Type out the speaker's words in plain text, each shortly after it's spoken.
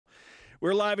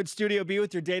We're live at Studio B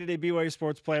with your day-to-day BYU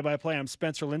Sports play-by-play. I'm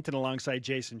Spencer Linton alongside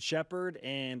Jason Shepard,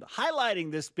 and highlighting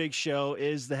this big show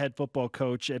is the head football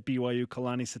coach at BYU,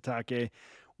 Kalani Sitake.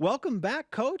 Welcome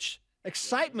back, Coach.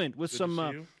 Excitement with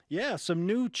some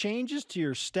new changes to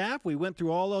your staff. We went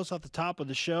through all those at the top of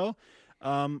the show.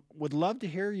 Would love to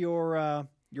hear your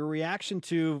reaction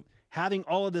to having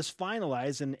all of this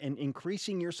finalized and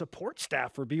increasing your support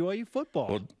staff for BYU football.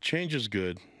 Well, change is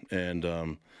good,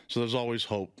 and so there's always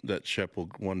hope that Shep will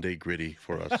one day gritty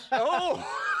for us. Oh!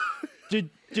 Did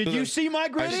you see my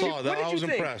gritty? I saw that. I was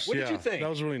impressed. What did you think? That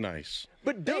was really nice.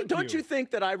 But don't you think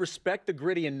that I respect the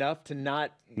gritty enough to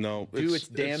not do its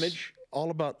damage? It's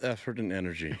all about effort and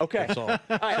energy. Okay. That's all.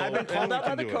 I've been called out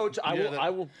by the coach. I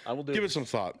will do it. Give it some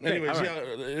thought. Okay, Anyways,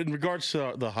 right. In regards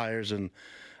to the hires and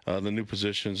the new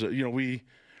positions, I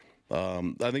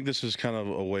think this is kind of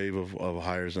a wave of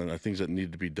hires and things that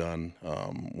need to be done.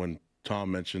 When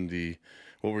Tom mentioned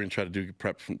what we're going to try to do,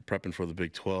 prepping for the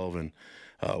Big 12, and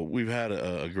we've had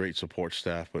a great support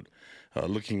staff, but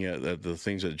looking at the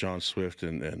things that John Swift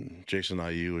and Jason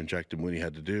Ayu and Jack DeMooney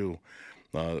had to do,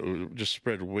 it just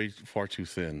spread way far too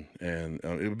thin, and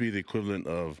it would be the equivalent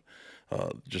of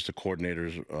just the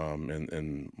coordinators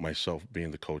and myself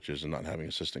being the coaches and not having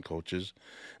assistant coaches.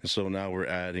 And so now we're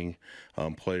adding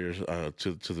players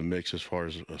to the mix as far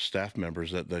as staff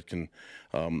members that can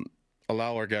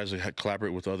allow our guys to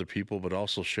collaborate with other people, but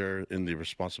also share in the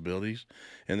responsibilities.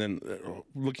 And then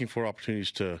looking for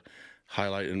opportunities to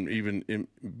highlight and even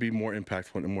be more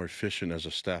impactful and more efficient as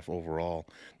a staff overall.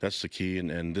 That's the key.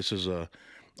 And this is a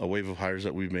wave of hires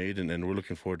that we've made, and we're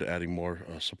looking forward to adding more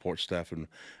support staff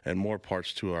and more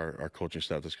parts to our coaching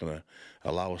staff that's going to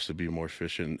allow us to be more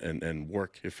efficient and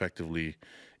work effectively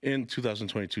in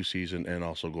 2022 season and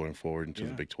also going forward into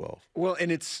the Big 12. Well,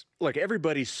 and it's like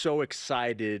everybody's so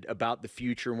excited about the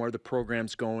future and where the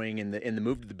program's going and the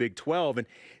move to the Big 12. And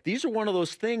these are one of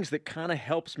those things that kind of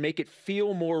helps make it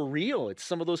feel more real. It's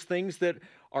some of those things that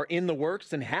are in the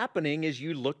works and happening as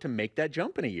you look to make that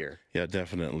jump in a year. Yeah,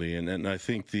 definitely. And I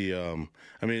think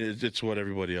it's what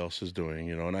everybody else is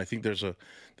doing, and I think there's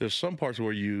some parts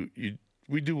where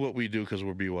we do what we do because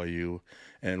we're BYU,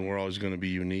 and we're always going to be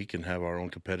unique and have our own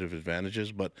competitive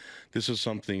advantages. But this is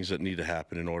some things that need to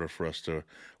happen in order for us to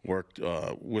work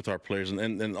with our players,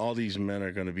 and all these men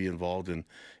are going to be involved in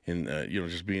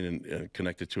just being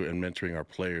connected to it and mentoring our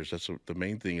players. That's the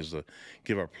main thing, is to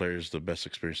give our players the best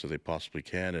experience that they possibly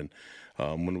can.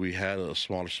 And when we had a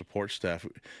smaller support staff,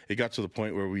 it got to the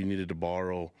point where we needed to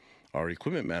borrow our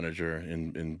equipment manager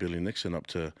in Billy Nixon up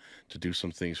to do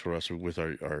some things for us with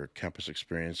our campus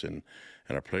experience and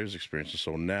our players' experience. And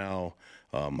so now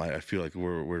I feel like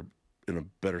we're in a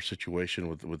better situation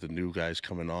with the new guys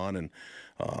coming on, and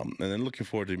then looking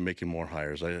forward to making more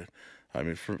hires. I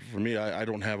mean, for me, I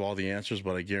don't have all the answers,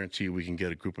 but I guarantee we can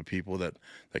get a group of people that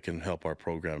can help our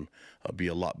program be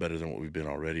a lot better than what we've been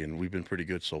already, and we've been pretty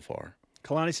good so far.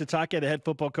 Kalani Sitake, the head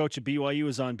football coach at BYU,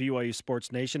 is on BYU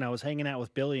Sports Nation. I was hanging out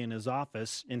with Billy in his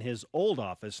office, in his old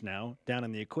office now, down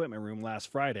in the equipment room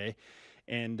last Friday,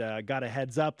 and got a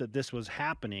heads up that this was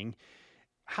happening.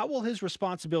 How will his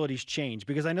responsibilities change?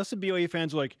 Because I know some BYU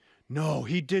fans are like, no,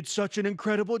 he did such an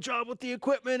incredible job with the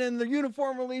equipment and the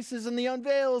uniform releases and the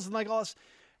unveils and like all this.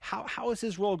 How is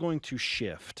his role going to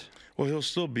shift? Well, he'll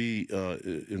still be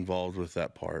involved with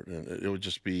that part. And it would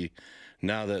just be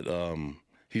now that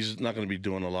he's not going to be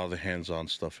doing a lot of the hands-on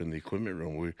stuff in the equipment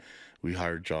room. We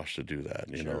hired Josh to do that,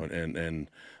 you know,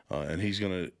 and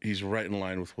he's right in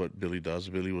line with what Billy does.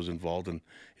 Billy was involved in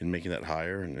making that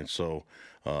hire, and so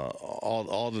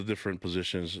all the different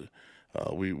positions,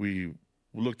 we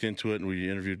looked into it and we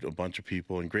interviewed a bunch of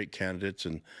people and great candidates,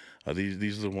 and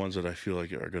these are the ones that I feel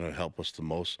like are going to help us the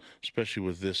most, especially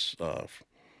with this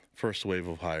first wave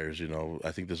of hires. You know,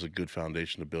 I think there's a good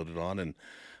foundation to build it on, and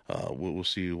we'll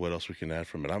see what else we can add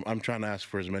from it. I'm trying to ask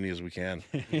for as many as we can,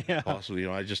 possibly. You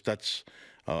know,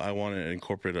 I want to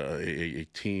incorporate a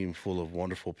team full of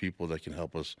wonderful people that can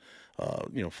help us,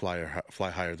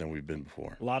 fly higher than we've been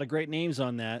before. A lot of great names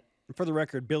on that. And for the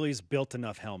record, Billy's built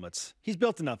enough helmets. He's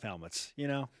built enough helmets, you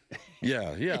know?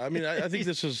 Yeah. I mean, I think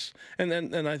this is, and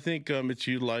I think it's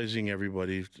utilizing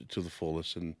everybody to the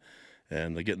fullest and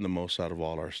getting the most out of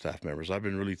all our staff members. I've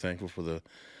been really thankful for the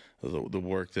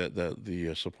work that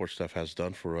the support staff has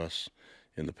done for us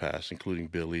in the past, including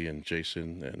Billy and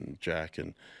Jason and Jack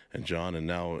and John. And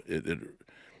now it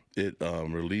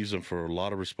relieves them for a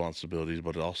lot of responsibilities,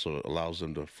 but it also allows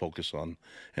them to focus on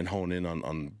and hone in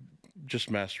on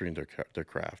just mastering their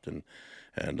craft and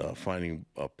finding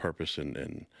a purpose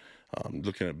and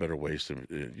looking at better ways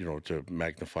to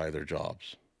magnify their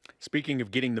jobs. Speaking of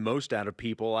getting the most out of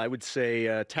people, I would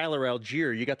say Tyler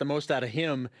Allgeier, you got the most out of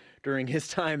him during his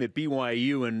time at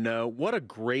BYU, and what a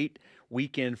great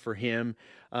weekend for him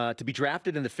to be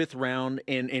drafted in the 5th round.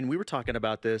 And we were talking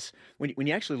about this. When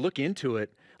you actually look into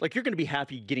it, like, you're going to be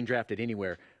happy getting drafted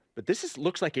anywhere. But this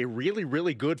looks like a really,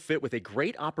 really good fit with a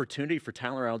great opportunity for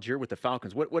Tyler Allgeier with the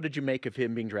Falcons. What did you make of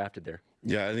him being drafted there?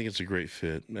 Yeah, I think it's a great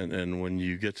fit. And when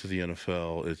you get to the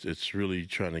NFL, it's really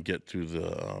trying to get through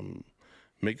the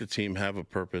make the team have a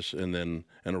purpose and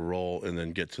a role, and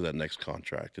then get to that next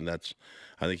contract. And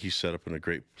I think he's set up in a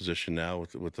great position now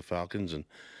with the Falcons, and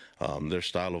their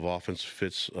style of offense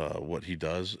fits what he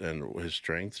does and his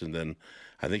strengths. And then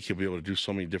I think he'll be able to do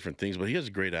so many different things. But he has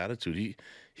a great attitude.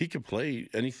 He can play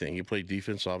anything. He play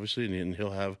defense, obviously, and he'll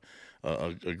have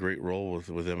a great role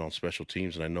with them on special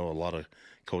teams. And I know a lot of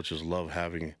coaches love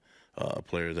having a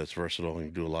player that's versatile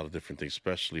and can do a lot of different things,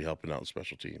 especially helping out in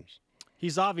special teams.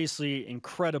 He's obviously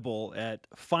incredible at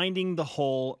finding the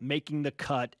hole, making the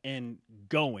cut, and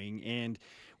going. And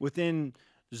within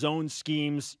zone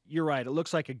schemes, you're right, it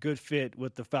looks like a good fit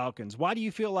with the Falcons. Why do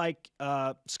you feel like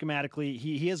schematically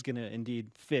he is going to indeed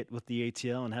fit with the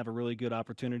ATL and have a really good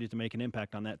opportunity to make an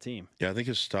impact on that team? Yeah, I think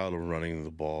his style of running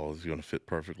the ball is going to fit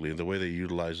perfectly, and the way they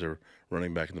utilize their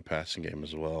running back in the passing game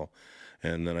as well.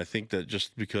 And then I think that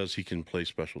just because he can play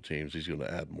special teams, he's going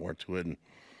to add more to it. And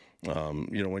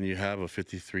when you have a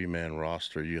 53-man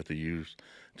roster, you have to use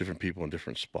different people in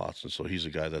different spots. And so he's a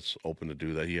guy that's open to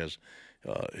do that. He has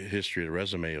a history, a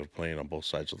resume of playing on both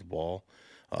sides of the ball.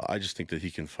 I just think that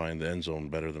he can find the end zone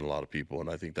better than a lot of people. And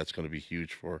I think that's going to be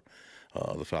huge for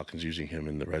the Falcons, using him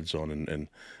in the red zone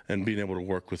and being able to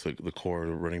work with the core,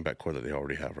 the running back core that they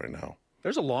already have right now.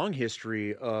 There's a long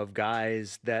history of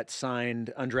guys that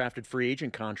signed undrafted free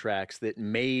agent contracts that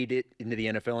made it into the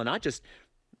NFL, and not just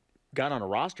got on a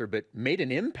roster, but made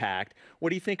an impact. What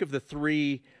do you think of the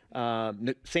three?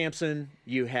 Sampson,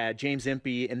 you had James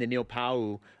Impey, and then Neil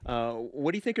Pau'u.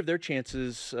 What do you think of their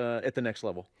chances at the next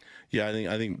level? Yeah,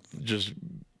 I think just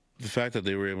the fact that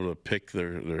they were able to pick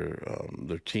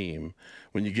their team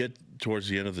when you get towards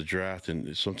the end of the draft,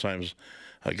 and sometimes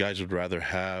guys would rather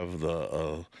have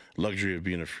the luxury of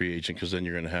being a free agent, because then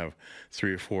you're going to have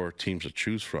 3 or 4 teams to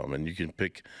choose from, and you can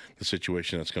pick the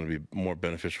situation that's going to be more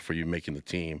beneficial for you making the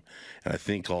team. And I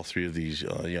think all 3 of these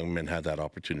young men had that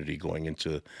opportunity going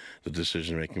into the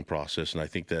decision-making process. And I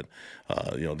think that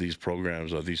these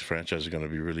programs, these franchises are going to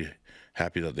be really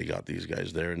happy that they got these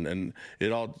guys there. And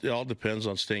it all depends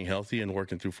on staying healthy and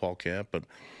working through fall camp. But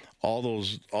all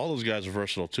those guys are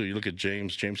versatile too. You look at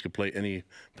James. James could play any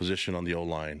position on the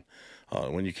O-line.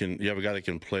 When you have a guy that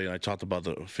can play, and I talked about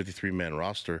the 53-man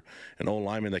roster, an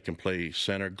O-lineman that can play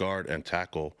center, guard, and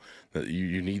tackle. That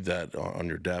you need that on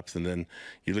your depth. And then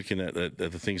you're looking at the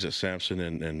things that Sampson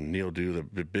and Neil do,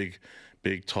 the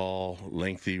big, tall,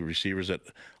 lengthy receivers that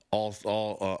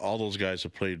all those guys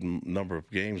have played a number of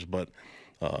games, but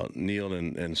Neil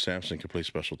and Sampson can play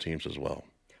special teams as well.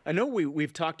 I know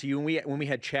we've talked to you, and when we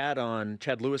had Chad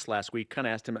Lewis last week, kind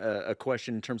of asked him a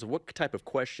question in terms of what type of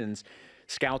questions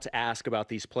scouts ask about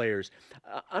these players.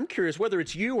 I'm curious, whether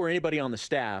it's you or anybody on the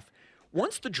staff,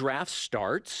 once the draft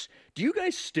starts, do you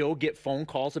guys still get phone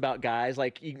calls about guys?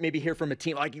 Like, you maybe hear from a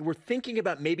team, like, we're thinking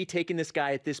about maybe taking this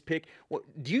guy at this pick.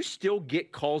 Do you still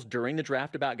get calls during the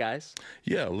draft about guys?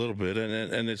 Yeah, a little bit,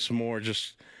 and it's more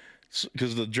just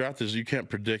because the draft is, you can't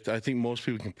predict. I think most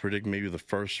people can predict maybe the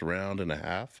first round and a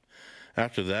half.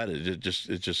 After that,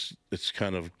 it's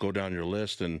kind of go down your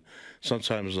list, and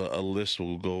sometimes a list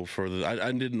will go further.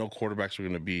 I didn't know quarterbacks were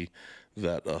going to be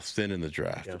that thin in the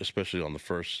draft, especially on the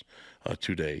first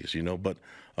 2 days, But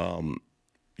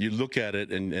you look at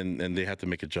it, and they have to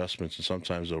make adjustments, and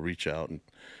sometimes they'll reach out and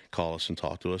call us and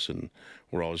talk to us, and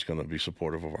we're always going to be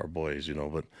supportive of our boys,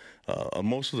 But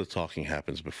most of the talking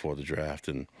happens before the draft,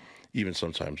 and even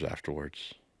sometimes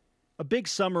afterwards. A big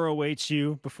summer awaits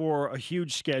you before a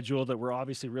huge schedule that we're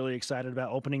obviously really excited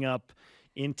about, opening up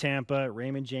in Tampa at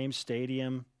Raymond James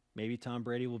Stadium. Maybe Tom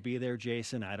Brady will be there,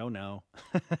 Jason. I don't know.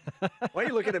 Why are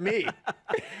you looking at me?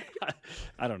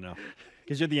 I don't know,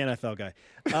 because you're the NFL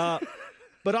guy.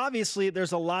 But obviously,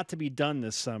 there's a lot to be done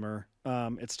this summer.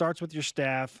 It starts with your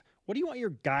staff. What do you want your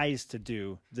guys to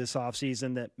do this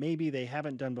offseason that maybe they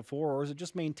haven't done before, or is it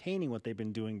just maintaining what they've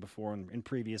been doing before in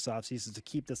previous offseasons to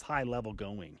keep this high level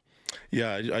going?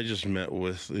 Yeah, I just met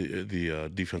with the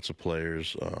defensive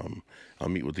players. I'll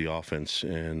meet with the offense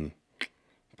in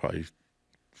probably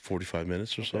 45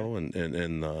 minutes or so,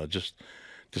 and just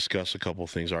discuss a couple of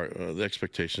things, the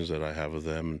expectations that I have of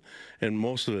them, and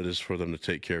most of it is for them to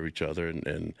take care of each other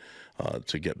and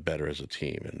to get better as a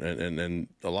team, and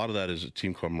a lot of that is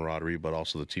team camaraderie, but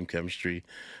also the team chemistry.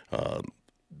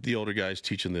 the older guys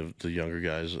teaching the younger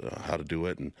guys how to do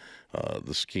it, and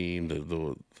the scheme,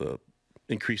 the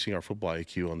increasing our football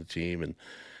IQ on the team,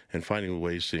 and finding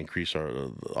ways to increase our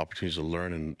opportunities to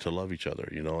learn and to love each other,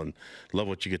 and love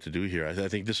what you get to do here. I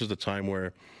think this is the time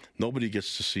where nobody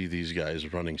gets to see these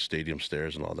guys running stadium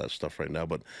stairs and all that stuff right now,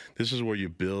 but this is where you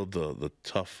build the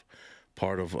tough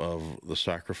part of the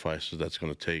sacrifices that's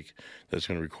going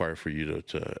to require for you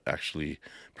to actually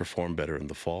perform better in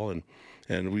the fall,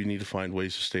 and we need to find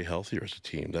ways to stay healthier as a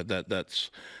team.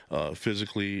 That's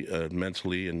physically,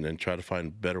 mentally, and try to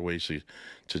find better ways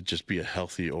to just be a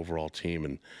healthy overall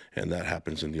team, and that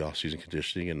happens in the off-season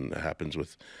conditioning, and it happens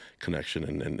with connection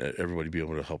and everybody be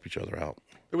able to help each other out.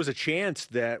 There was a chance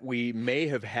that we may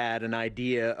have had an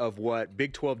idea of what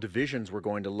Big 12 divisions were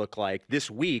going to look like this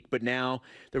week, but now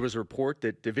there was a report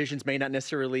that divisions may not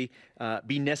necessarily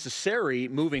be necessary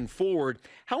moving forward.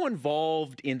 How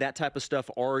involved in that type of stuff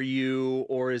are you,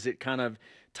 or is it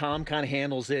Tom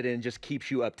handles it and just keeps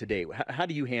you up to date? How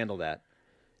do you handle that?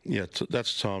 Yeah,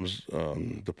 that's Tom's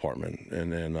department,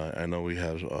 and I know we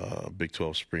have Big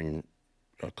 12 spring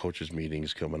coaches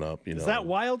meetings coming up. Is that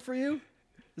wild for you?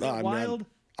 Is that wild? Man,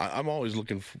 I'm always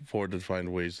looking forward to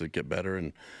find ways to get better,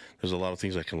 and there's a lot of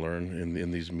things I can learn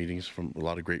in these meetings from a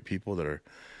lot of great people that are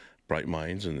bright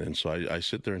minds, and so I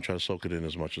sit there and try to soak it in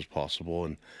as much as possible.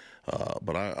 And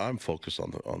but I'm focused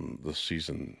on the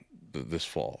season this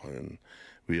fall, and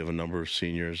we have a number of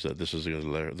seniors that this is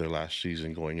their last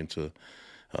season going into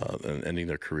and ending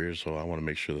their careers, so I want to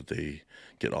make sure that they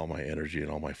get all my energy and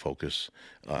all my focus.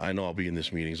 I know I'll be in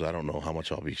these meetings. I don't know how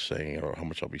much I'll be saying or how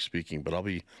much I'll be speaking, but I'll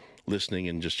be listening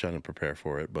and just trying to prepare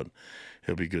for it. But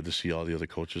it'll be good to see all the other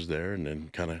coaches there, and then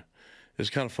it's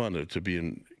kind of fun to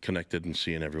be connected and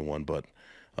seeing everyone. But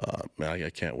man, I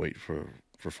can't wait for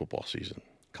football season.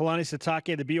 Kalani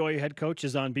Sitake, the BYU head coach,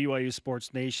 is on BYU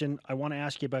Sports Nation. I want to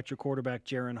ask you about your quarterback,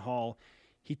 Jaren Hall.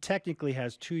 He technically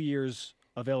has 2 years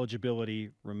of eligibility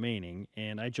remaining,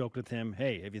 and I joked with him,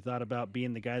 hey, have you thought about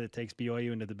being the guy that takes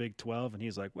BYU into the Big 12? And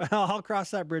he's like, well, I'll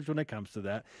cross that bridge when it comes to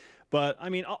that. But, I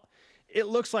mean, it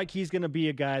looks like he's going to be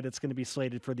a guy that's going to be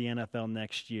slated for the NFL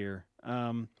next year.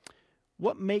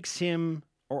 What makes him,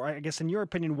 or I guess in your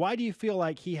opinion, why do you feel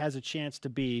like he has a chance to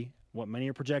be what many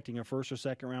are projecting a first or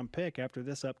second round pick after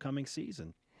this upcoming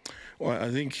season? Well,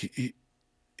 I think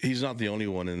he's not the only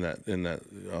one in that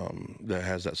that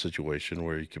has that situation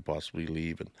where he could possibly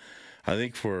leave. And I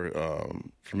think for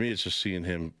me, it's just seeing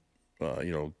him,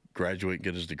 graduate,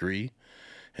 get his degree,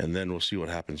 and then we'll see what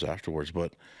happens afterwards.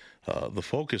 But the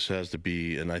focus has to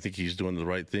be, and I think he's doing the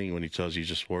right thing when he tells you he's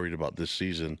just worried about this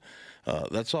season.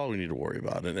 That's all we need to worry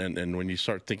about. And when you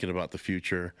start thinking about the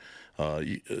future,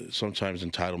 sometimes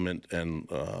entitlement and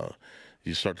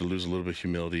you start to lose a little bit of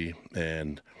humility,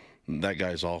 and that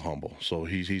guy's all humble. So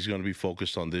he's going to be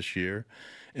focused on this year,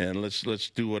 and let's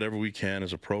do whatever we can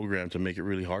as a program to make it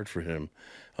really hard for him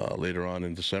later on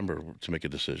in December to make a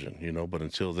decision. But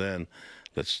until then,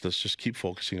 let's just keep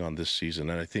focusing on this season.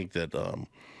 And I think that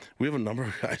we have a number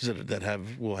of guys that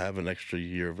will have an extra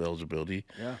year of eligibility.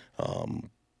 Yeah.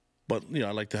 But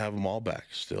I'd like to have them all back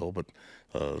still. But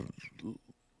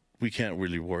we can't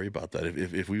really worry about that.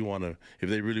 If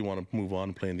they really want to move on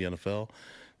and play in the NFL,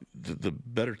 the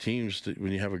better teams,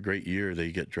 when you have a great year,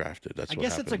 they get drafted. That's what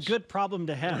happens. I guess it's a good problem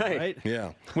to have, right?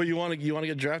 Yeah. Well, you want to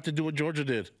get drafted, do what Georgia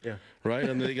did. Yeah. Right?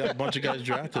 And they got a bunch of guys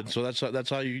drafted. So that's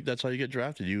how you get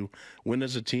drafted. You win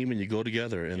as a team and you go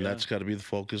together, and that's got to be the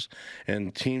focus.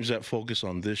 And teams that focus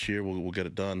on this year will get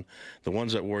it done. The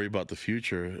ones that worry about the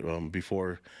future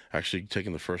before actually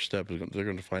taking the first step, they're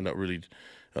going to find out really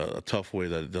a tough way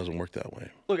that it doesn't work that way.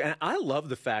 Look, and I love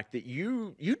the fact that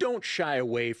you don't shy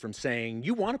away from saying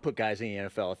you want to put guys in the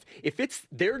NFL. If it's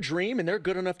their dream and they're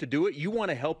good enough to do it, you want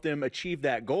to help them achieve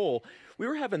that goal. We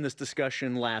were having this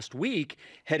discussion last week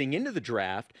heading into the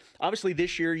draft. Obviously,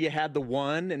 this year you had the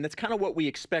 1, and that's kind of what we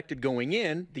expected going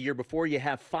in. The year before you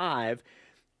have 5.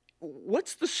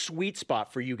 What's the sweet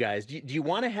spot for you guys? Do you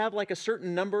want to have like a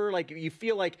certain number? Like you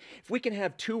feel like if we can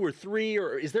have 2 or 3,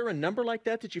 or is there a number like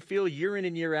that you feel year in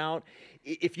and year out,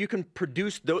 if you can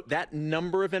produce that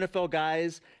number of NFL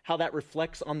guys, how that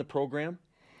reflects on the program?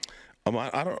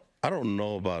 I don't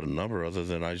know about a number other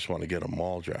than I just want to get them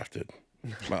all drafted.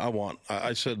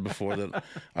 I said before that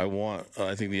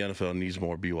I think the NFL needs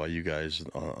more BYU guys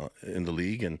in the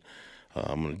league, and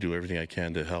I'm going to do everything I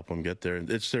can to help them get there.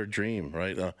 It's their dream,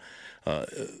 right?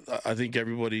 I think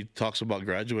everybody talks about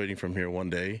graduating from here one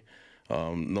day.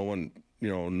 No one,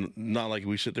 not like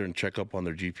we sit there and check up on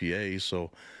their GPA.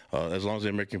 So as long as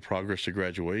they're making progress to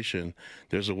graduation,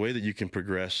 there's a way that you can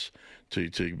progress to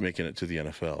making it to the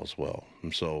NFL as well.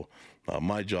 And so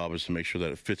My job is to make sure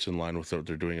that it fits in line with what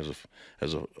they're doing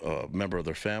as a member of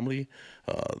their family,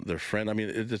 their friend. I mean,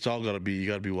 it's all got to be, you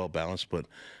got to be well balanced, but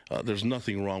there's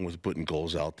nothing wrong with putting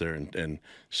goals out there and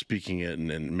speaking it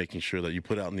and making sure that you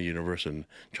put it out in the universe and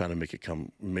trying to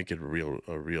make it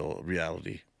a real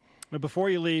reality. But before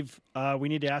you leave, we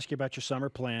need to ask you about your summer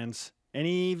plans.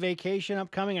 Any vacation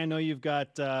upcoming? I know you've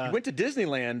got. You went to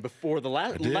Disneyland before the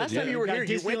last time you were here.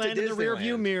 You went to Disneyland in the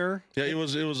rearview mirror. Yeah, it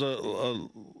was a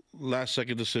last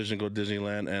second decision to go to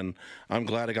Disneyland, and I'm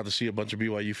glad I got to see a bunch of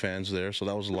BYU fans there, so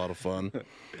that was a lot of fun.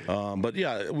 But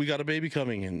yeah, we got a baby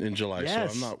coming in July,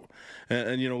 yes. So I'm not.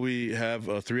 And you know, we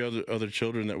have 3 other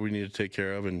children that we need to take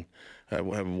care of, and I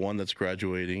have one that's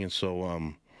graduating, and so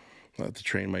I have to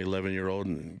train my 11-year-old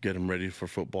and get him ready for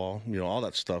football. You know, all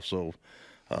that stuff. So.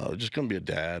 Just going to be a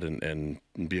dad and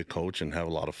be a coach and have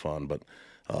a lot of fun. But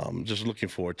just looking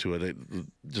forward to it.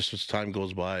 Just as time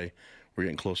goes by, we're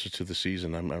getting closer to the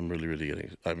season. I'm really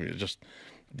getting. I mean, just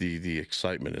the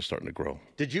excitement is starting to grow.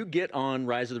 Did you get on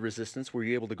Rise of the Resistance? Were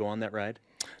you able to go on that ride?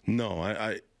 No,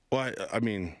 I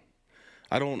mean,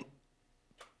 I don't.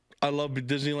 I love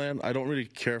Disneyland. I don't really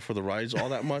care for the rides all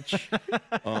that much,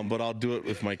 but I'll do it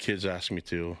if my kids ask me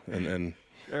to, and.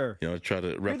 Sure. You know, try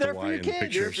to rep You're the Y in the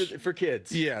pictures. You're for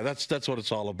kids. Yeah, that's what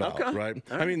it's all about, Okay. right?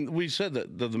 I mean, we said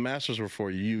that the Masters were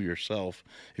for you yourself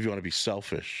if you want to be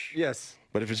selfish. Yes.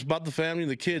 But if it's about the family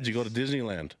and the kids, you go to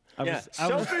Disneyland.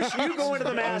 Selfish, you going to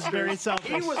the Masters. Very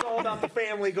selfish. He was all about the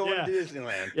family going to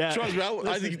Disneyland. Yeah. Trust me,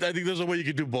 I think there's a way you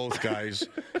could do both, guys.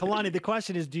 Kalani, the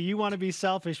question is, do you want to be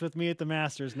selfish with me at the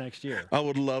Masters next year? I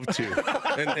would love to,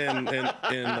 and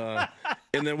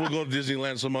then we'll go to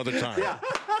Disneyland some other time.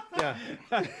 Yeah.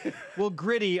 We'll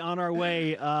gritty on our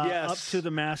way Yes. up to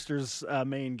the Masters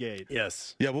main gate.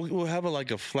 Yes. Yeah, we'll have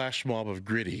a flash mob of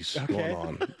gritties going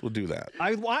on. We'll do that.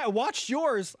 I watched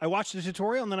yours. I watched the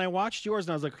tutorial and then I watched yours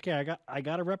and I was like, okay, I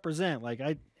got to represent.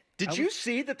 Did you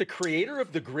see that the creator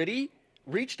of the gritty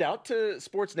reached out to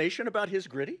Sports Nation about his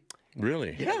gritty?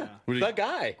 Really? Yeah. The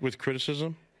guy. With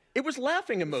criticism? It was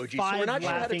laughing emoji, so we're not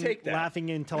sure how to take that. Laughing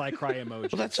until I cry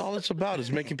emoji. Well, that's all it's about, is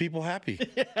making people happy,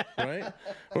 right?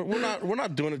 We're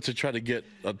not doing it to try to get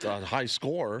a high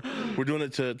score. We're doing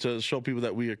it to show people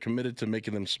that we are committed to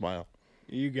making them smile.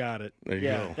 You got it. There you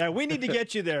go. Yeah, we need to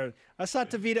get you there. I saw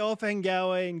Tavita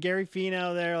Ofengawe and Gary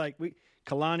Finau there.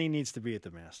 Kalani needs to be at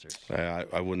the Masters.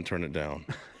 I wouldn't turn it down.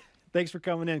 Thanks for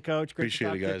coming in, Coach. Great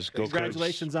Appreciate it, guys. Go,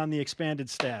 Congratulations on the expanded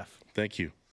staff. Thank you.